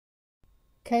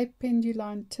Cape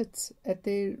Penduline Tits at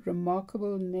their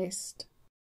remarkable nest.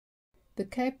 The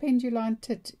Cape Penduline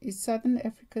Tit is Southern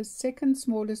Africa's second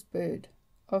smallest bird,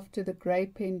 after the grey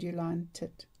penduline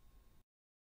tit.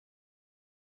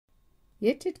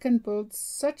 Yet it can build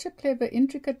such a clever,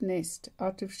 intricate nest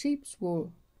out of sheep's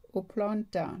wool or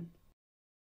plant down.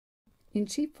 In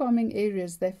sheep farming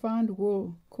areas they find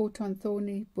wool caught on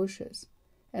thorny bushes,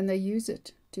 and they use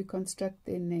it to construct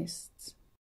their nests.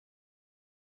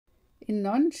 In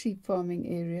non-sheep farming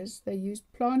areas they use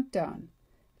plant down,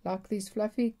 like these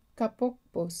fluffy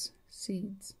kapokbos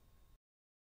seeds.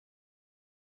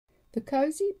 The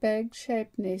cozy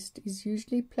bag-shaped nest is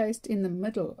usually placed in the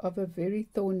middle of a very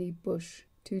thorny bush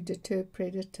to deter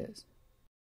predators.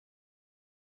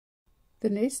 The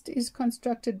nest is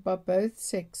constructed by both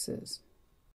sexes.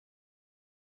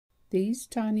 These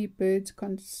tiny birds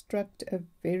construct a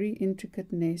very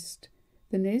intricate nest.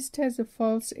 The nest has a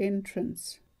false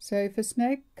entrance, so if a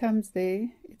snake comes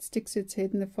there, it sticks its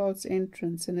head in the false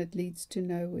entrance and it leads to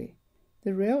nowhere.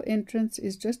 The real entrance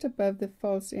is just above the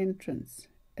false entrance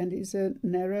and is a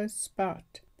narrow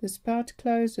spout. The spout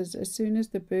closes as soon as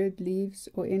the bird leaves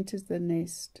or enters the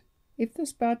nest. If the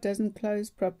spout doesn't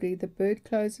close properly, the bird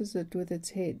closes it with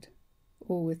its head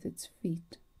or with its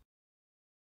feet.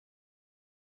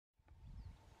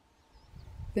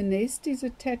 The nest is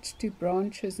attached to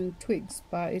branches and twigs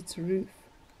by its roof.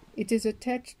 It is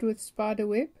attached with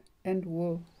spiderweb and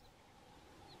wool.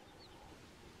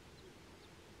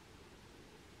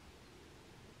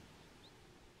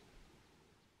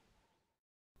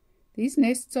 These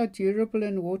nests are durable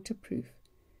and waterproof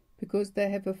because they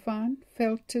have a fine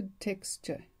felted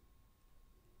texture.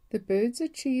 The birds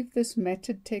achieve this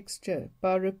matted texture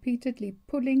by repeatedly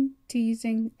pulling,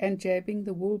 teasing, and jabbing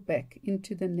the wool back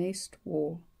into the nest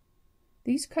wall.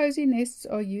 These cozy nests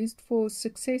are used for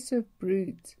successive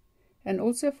broods and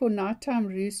also for nighttime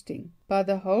roosting by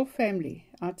the whole family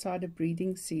outside of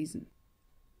breeding season.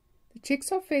 The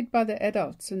chicks are fed by the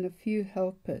adults and a few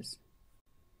helpers.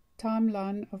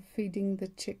 Timeline of feeding the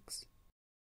chicks.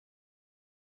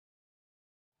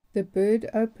 The bird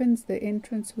opens the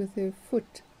entrance with her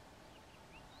foot.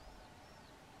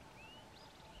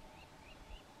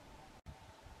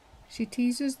 She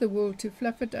teases the wool to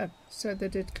fluff it up so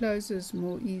that it closes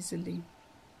more easily.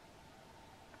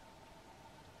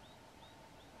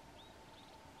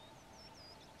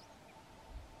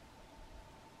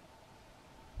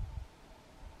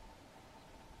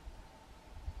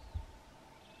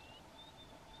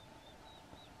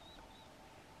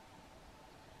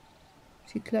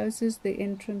 She closes the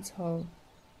entrance hole.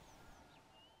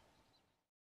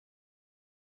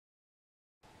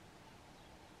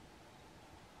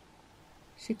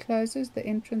 She closes the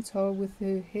entrance hole with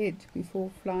her head before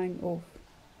flying off.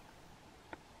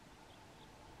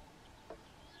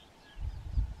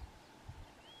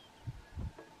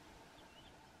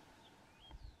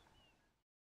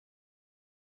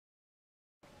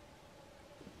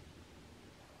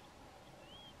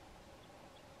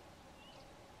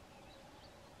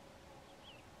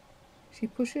 She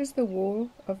pushes the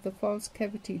wall of the false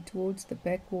cavity towards the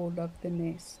back wall of the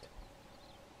nest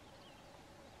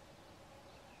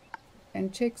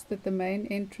and checks that the main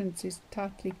entrance is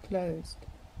tightly closed.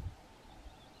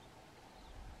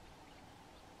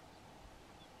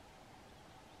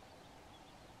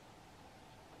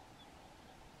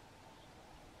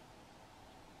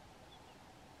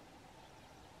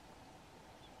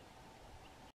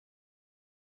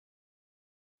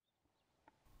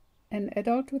 An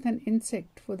adult with an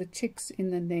insect for the chicks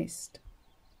in the nest.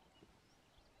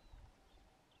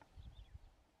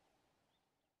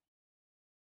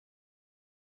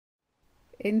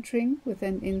 Entering with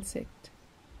an insect.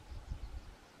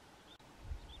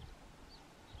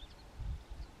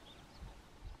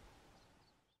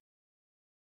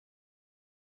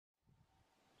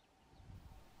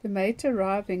 The mate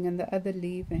arriving and the other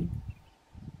leaving.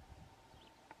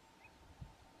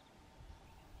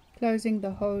 Closing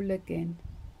the hole again.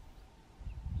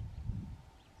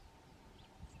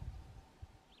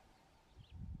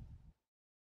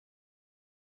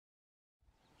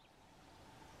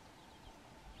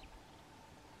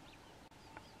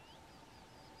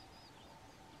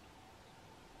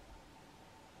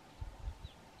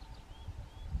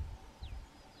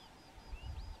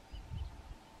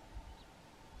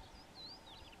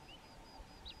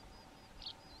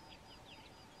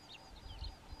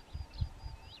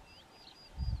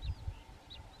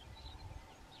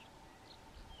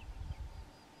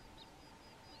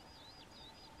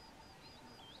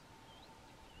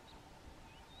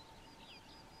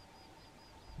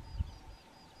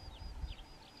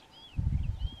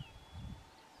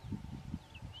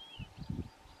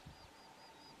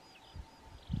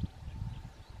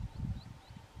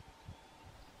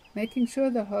 making sure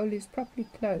the hole is properly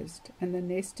closed and the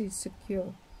nest is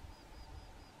secure.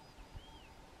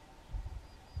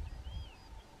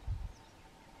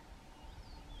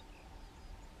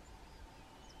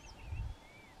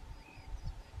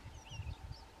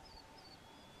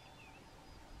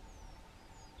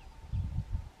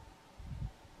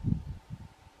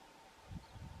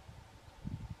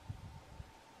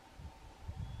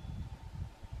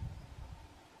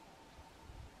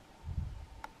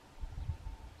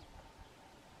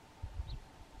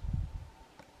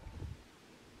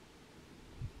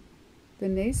 The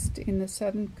nest in the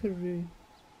southern karoo.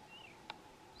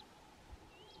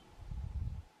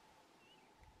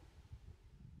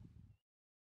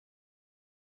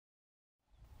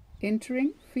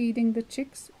 Entering, feeding the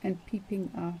chicks and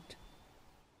peeping out.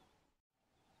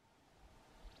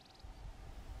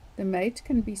 The mate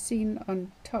can be seen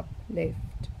on top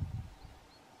left.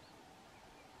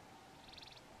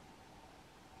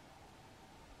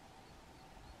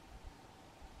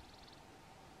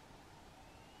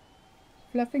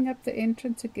 Fluffing up the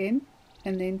entrance again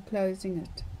and then closing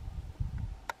it.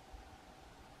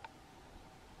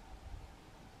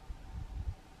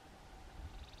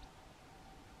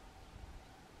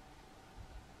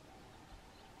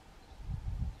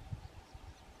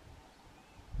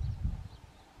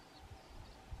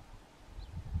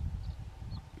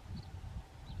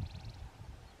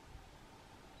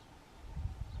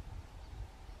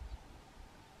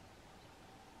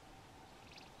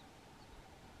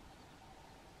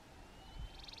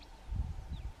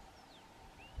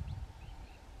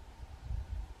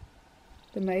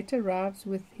 The mate arrives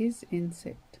with his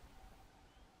insect.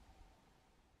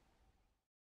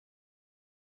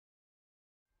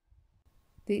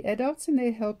 The adults and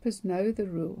their helpers know the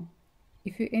rule.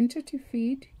 If you enter to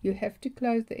feed, you have to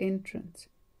close the entrance.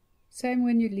 Same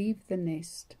when you leave the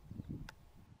nest.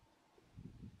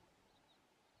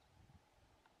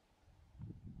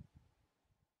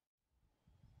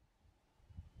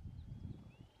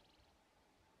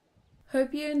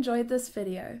 Hope you enjoyed this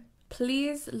video.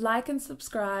 Please like and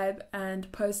subscribe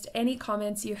and post any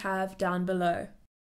comments you have down below.